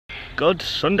good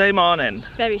Sunday morning.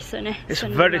 Very sunny. It's a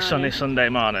very sunny Sunday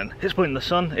morning. It's putting the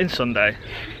sun in Sunday.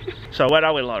 So where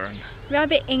are we, Lauren?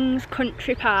 Rabbit Ings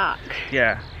Country Park.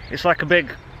 Yeah, it's like a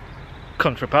big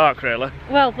country park, really.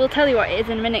 Well, we'll tell you what it is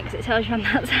in a minute because it tells you on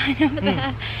that sign over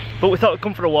there. But we thought we'd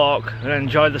come for a walk and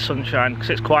enjoy the sunshine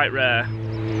because it's quite rare.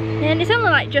 Yeah, and it's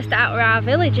only like just out of our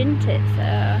village, isn't it? So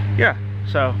yeah,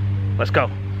 so let's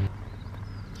go.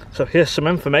 So here's some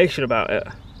information about it.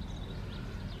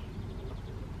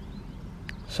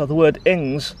 So the word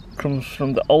Ings comes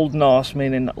from the Old Norse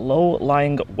meaning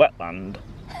low-lying wetland.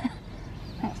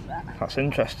 That's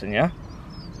interesting, yeah?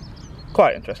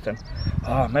 Quite interesting.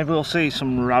 Oh, maybe we'll see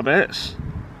some rabbits,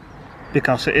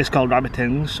 because it is called Rabbit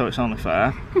Ings, so it's only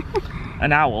fair.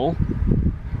 An owl. I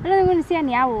don't think we're going to see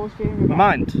any owls during the day.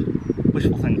 Mind,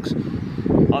 wishful thinks.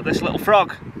 Oh, this little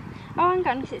frog. Oh, hang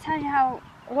on, because it tells you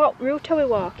what route are we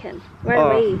walking? Where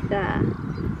are we? There.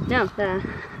 No, there.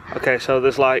 Okay, so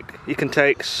there's like, you can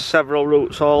take several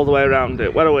routes all the way around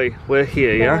it. Where are we? We're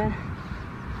here, yeah?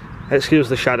 Excuse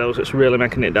the shadows, it's really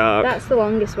making it dark. That's the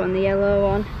longest one, the yellow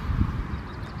one.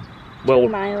 Well, 2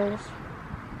 miles.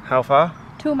 How far?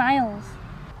 2 miles.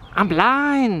 I'm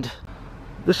blind!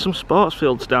 There's some sports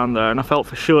fields down there and I felt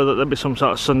for sure that there'd be some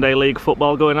sort of Sunday league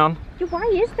football going on. Yeah, why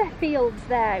is there fields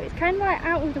there? It's kind of like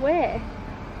out of the way.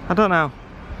 I don't know.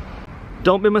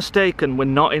 Don't be mistaken, we're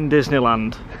not in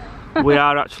Disneyland. We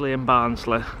are actually in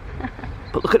Barnsley.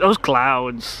 But look at those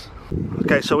clouds.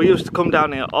 Okay, so we used to come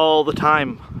down here all the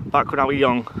time back when I was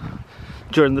young,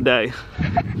 during the day.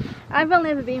 I've only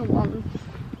ever been once.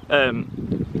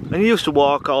 And you used to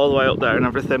walk all the way up there and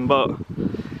everything, but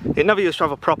it never used to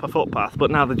have a proper footpath, but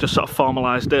now they've just sort of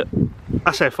formalised it.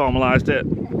 I say formalised it.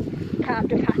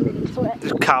 Carved a path into it.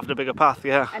 Just carved a bigger path,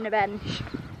 yeah. And a bench.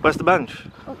 Where's the bench?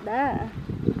 Up there.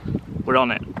 We're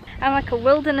on it. I'm like a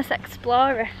wilderness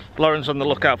explorer. Lauren's on the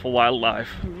lookout for wildlife.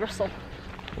 Russell.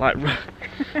 Like,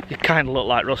 you kind of look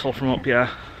like Russell from up here.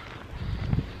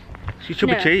 It's your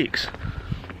chubby cheeks.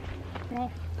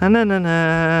 No. Na na na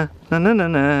na na na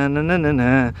na na na na na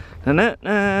na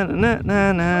na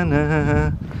na na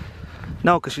na.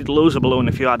 No, because you'd lose a balloon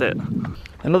if you had it.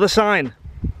 Another sign,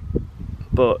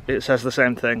 but it says the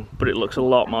same thing, but it looks a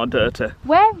lot more dirty.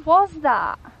 Where was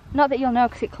that? Not that you'll know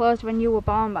because it closed when you were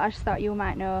born, but I just thought you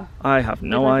might know. I have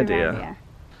no idea.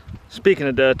 Speaking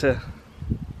of dirty,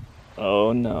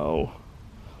 oh no,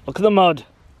 look at the mud.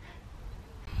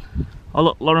 Oh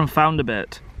look, Lauren found a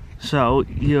bit. So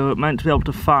you're meant to be able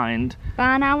to find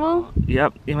barn owl.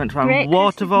 Yep, you're meant to find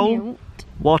water vole,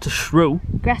 water shrew,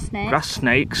 grass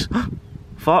snakes,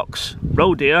 fox,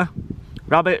 roe deer,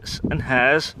 rabbits and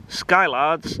hares,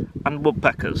 skylards and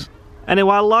woodpeckers. Any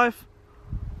wildlife?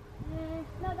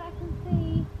 Not that I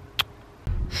can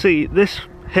see. See, this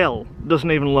hill doesn't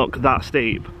even look that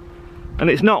steep. And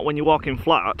it's not when you're walking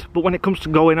flat, but when it comes to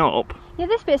going up... Yeah,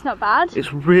 this bit's not bad.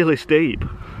 It's really steep.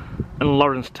 And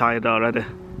Lauren's tired already.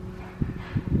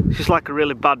 She's like a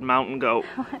really bad mountain goat.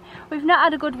 We've not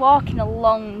had a good walk in a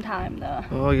long time though.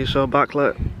 Oh, you're so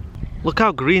backlit. Look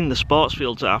how green the sports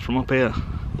fields are from up here.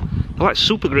 They're like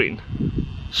super green.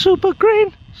 Super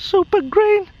green, super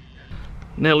green.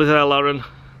 Nearly there, Lauren.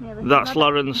 Nearly. That's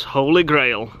Lauren's holy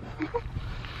grail.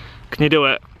 Can you do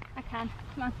it? I can,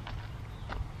 come on.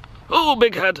 Oh,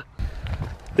 big head.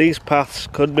 These paths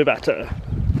could be better.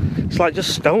 It's like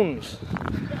just stones.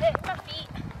 They're hurting my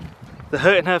feet. They're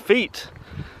hurting her feet.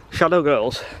 Shadow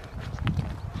girls.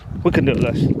 We can do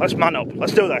this. Let's man up.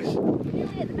 Let's do this.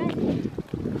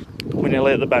 We're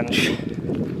nearly at the bench.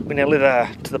 We're nearly there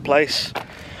to the place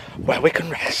where we can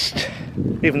rest.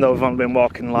 Even though we've only been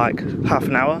walking like half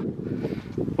an hour.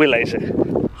 We're lazy.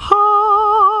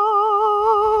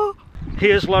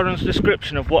 Here's Lauren's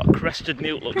description of what a crested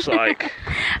newt looks like.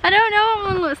 I don't know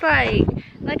what one looks like.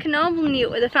 Like a normal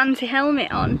newt with a fancy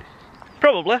helmet on.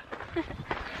 Probably.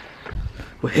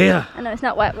 We're here. I know it's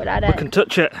not wet, but I don't. We can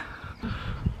touch it.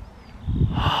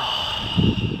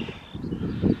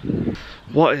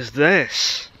 What is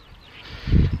this?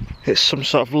 It's some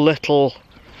sort of little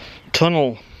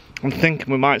tunnel. I'm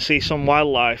thinking we might see some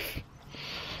wildlife.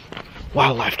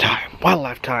 Wildlife time,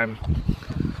 wildlife time.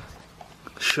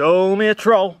 Show me a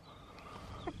troll.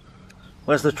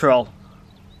 Where's the troll?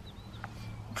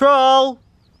 Troll!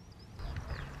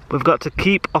 We've got to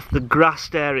keep off the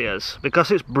grassed areas because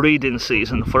it's breeding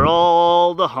season for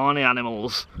all the horny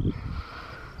animals.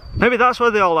 Maybe that's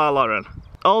where they all are, Lauren.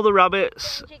 All the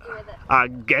rabbits are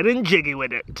getting jiggy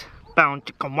with it. Bow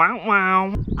chicka wow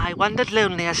wow. I wandered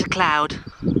lonely as a cloud.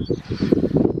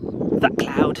 That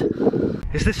cloud.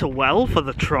 Is this a well for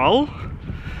the troll?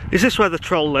 Is this where the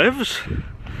troll lives?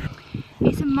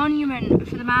 It's a monument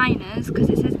for the miners because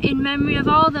it says in memory of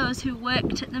all those who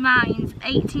worked at the mines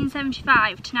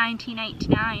 1875 to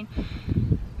 1989.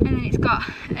 And then it's got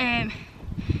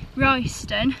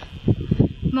Royston,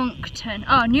 Moncton,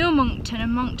 New Moncton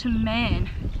and Moncton Main.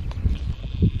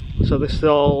 So this is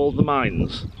all the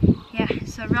mines? Yeah,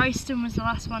 so Royston was the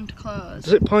last one to close.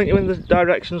 Does it point you in the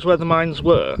directions where the mines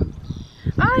were?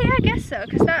 Oh yeah, I guess so,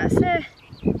 because that's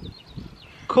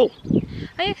Cool.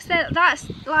 I guess that's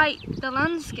like the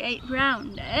landscape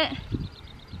round it.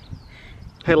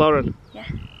 Hey Lauren. Yeah.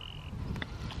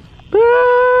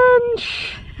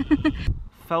 Bench!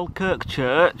 Falkirk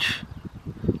Church.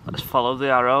 Let's follow the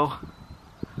arrow.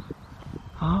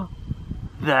 Oh,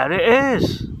 there it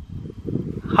is!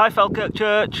 Hi Falkirk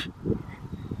Church!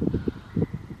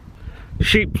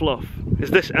 Sheep fluff.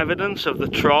 Is this evidence of the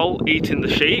troll eating the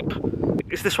sheep?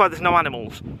 Is this why there's no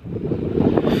animals?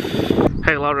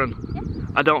 Hey Lauren,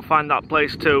 Yeah? I don't find that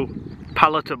place too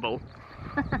palatable.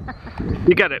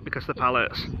 You get it because the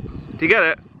pallets. Do you get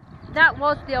it? That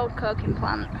was the old coking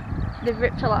plant. They've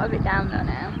ripped a lot of it down though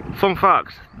now. Fun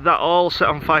fact, that all set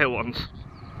on fire once.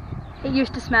 It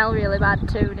used to smell really bad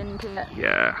too, didn't it?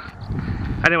 Yeah.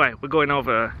 Anyway, we're going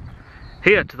over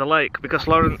here to the lake because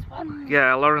Lauren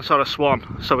saw a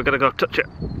swan, so we're gonna go touch it.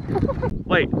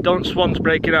 Wait, don't swans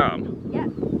break your arm? Yeah.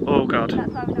 Oh god.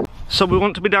 That's why we don't. So we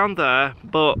want to be down there,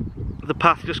 but the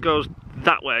path just goes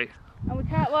that way. And we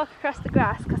can't walk across the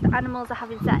grass because the animals are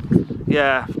having sex.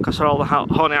 Yeah, because they're all the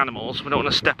horny animals. We don't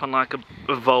want to step on like a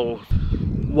vole.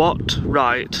 What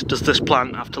right does this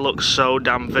plant have to look so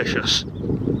damn vicious?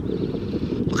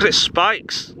 Look at its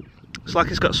spikes. It's like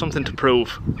it's got something to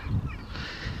prove.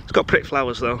 It's got pretty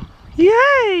flowers though.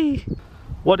 Yay!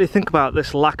 What do you think about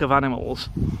this lack of animals?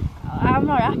 I'm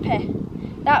not happy.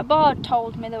 That board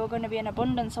told me there were going to be an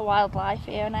abundance of wildlife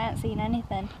here and I haven't seen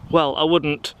anything. Well, I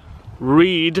wouldn't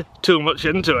read too much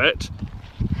into it.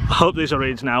 I hope these are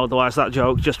reads now, otherwise that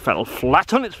joke just fell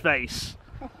flat on its face.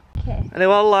 Okay. Any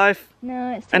wildlife?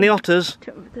 No, it's Any otters?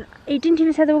 He didn't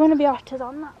even say there were going to be otters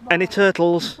on that board. Any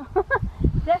turtles?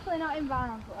 Definitely not in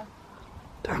Barnsley.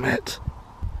 Damn it.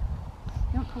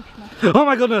 Don't push me. Oh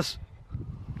my goodness!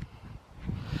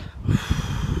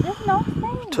 There's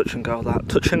nothing. Touch and go that,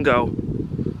 touch and go.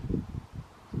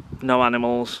 No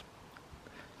animals.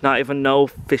 Not even no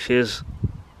fishes.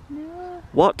 No.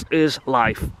 What is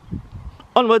life?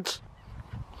 Onwards!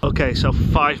 Okay, so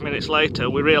 5 minutes later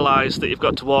we realise that you've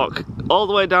got to walk all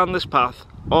the way down this path,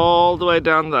 all the way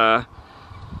down there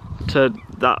to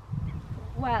that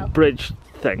bridge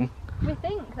thing. We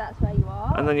think that's where you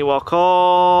are. And then you walk all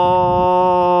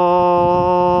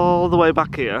the way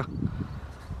back here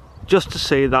just to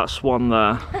see that swan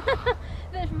there.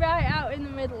 That's right out in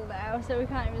the middle now, so we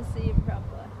can't even see him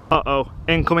properly. Uh-oh,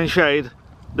 incoming shade.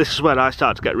 This is where I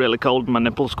start to get really cold and my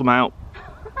nipples come out.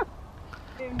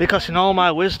 Because in all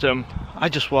my wisdom, I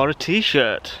just wore a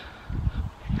t-shirt.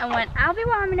 And went, I'll be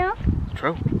warm enough.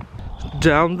 True.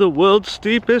 Down the world's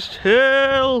steepest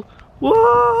hill. Whoa,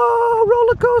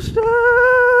 roller coaster!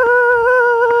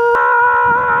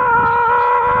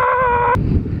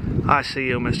 I see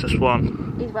you, Mr.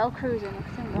 Swan. He's well cruising, I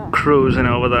think that. Cruising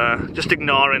over there, just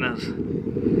ignoring us.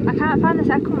 I can't find the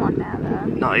second one now though.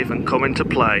 Not even coming to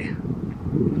play.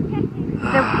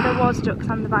 There was ducks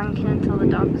on the banking until the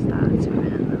dog started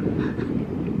swimming at them.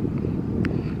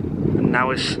 And now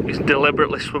he's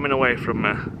deliberately swimming away from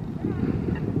me.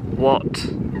 What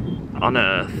on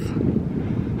earth?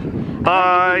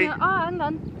 Bye! Oh, hang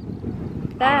on.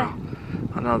 There. Oh,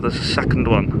 I know, there's a second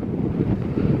one.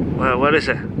 Where is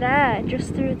it? There,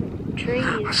 just through the trees.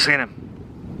 I've seen him.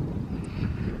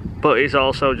 But he's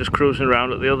also just cruising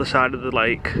around at the other side of the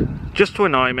lake, just to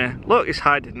annoy me. Look, he's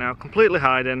hiding now, completely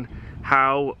hiding.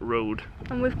 How rude.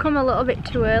 And we've come a little bit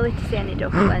too early to see any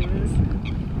ducklings.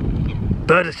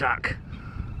 Bird attack.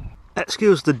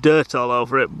 Excuse the dirt all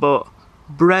over it, but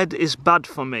bread is bad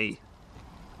for me.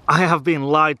 I have been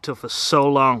lied to for so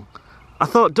long. I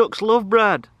thought ducks love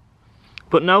bread.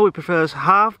 But no, he prefers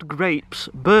halved grapes,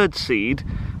 birdseed,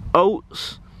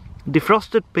 oats,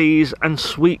 defrosted peas and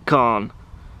sweet corn.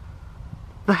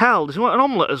 The hell, does he want an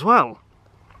omelette as well?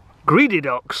 Greedy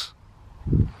ducks.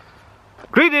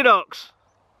 Greedy ducks!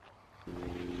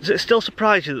 Does it still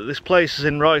surprise you that this place is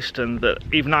in Royston that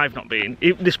even I've not been,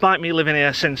 despite me living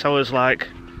here since I was like,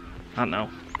 I don't know,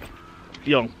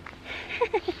 young?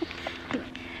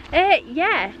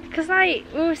 Yeah, because like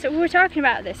we were talking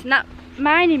about this and that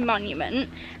mining monument,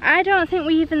 I don't think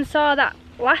we even saw that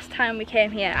last time we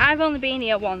came here. I've only been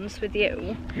here once with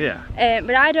you. Yeah.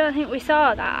 But I don't think we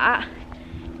saw that.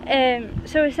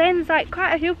 So we're saying there's like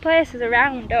quite a few places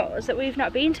around us that we've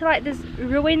not been to. Like there's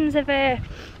ruins of a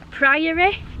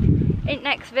priory in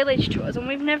next village to us and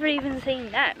we've never even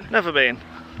seen them. Never been.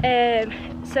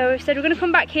 So we said we're going to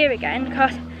come back here again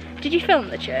because, did you film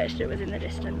the church that was in the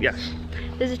distance? Yes.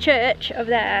 There's a church over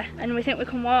there and we think we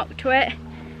can walk to it.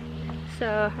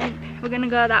 So we're going to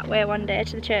go that way one day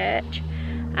to the church,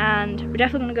 and we're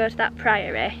definitely going to go to that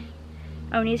priory.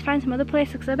 Oh, we need to find some other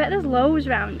places because I bet there's loads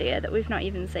around here that we've not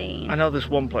even seen. I know there's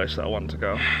one place that I want to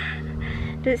go.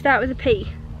 Does it start with a P?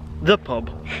 The pub.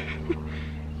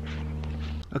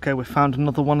 Okay, we found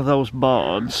another one of those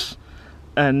boards,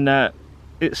 and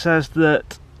it says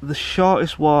that the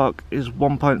shortest walk is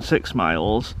 1.6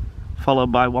 miles,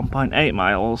 followed by 1.8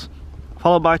 miles,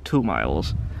 followed by 2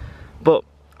 miles. But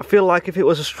I feel like if it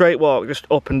was a straight walk just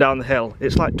up and down the hill,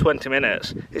 it's like 20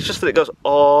 minutes. It's just that it goes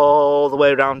all the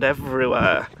way around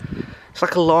everywhere. It's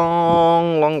like a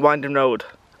long winding road,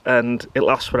 and it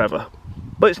lasts forever.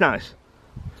 But it's nice.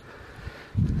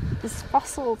 There's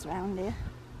fossils around here.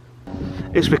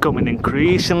 It's becoming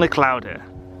increasingly cloudy,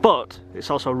 but it's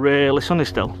also really sunny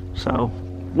still, so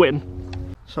win.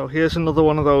 So here's another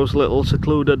one of those little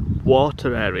secluded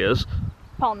water areas.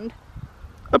 Pond.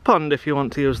 A pond if you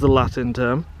want to use the Latin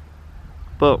term,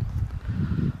 but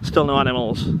still no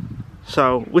animals.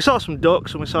 So we saw some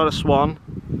ducks and we saw a swan.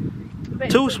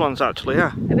 Two swans actually,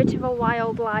 yeah. A bit of a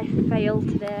wildlife fail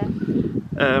today.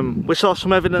 We saw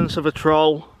some evidence of a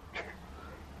troll,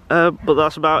 but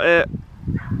that's about it.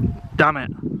 Damn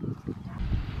it.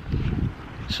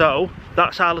 So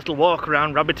that's our little walk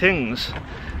around Rabbitings.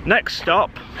 Next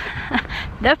stop,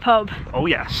 the pub. Oh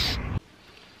yes.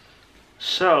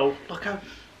 So look how.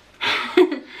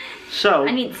 So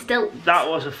I need stilts. That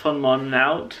was a fun morning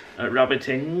out at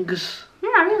Rabbitings.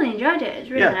 I really enjoyed it. It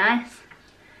was really nice.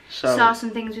 So saw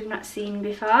some things we've not seen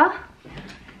before,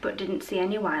 but didn't see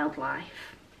any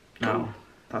wildlife. No,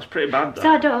 that's pretty bad though.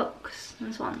 Saw ducks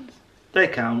and swans. They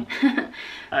count.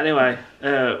 Anyway,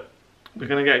 we're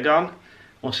gonna get gone.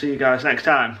 We'll see you guys next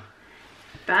time.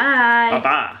 Bye. Bye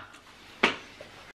bye.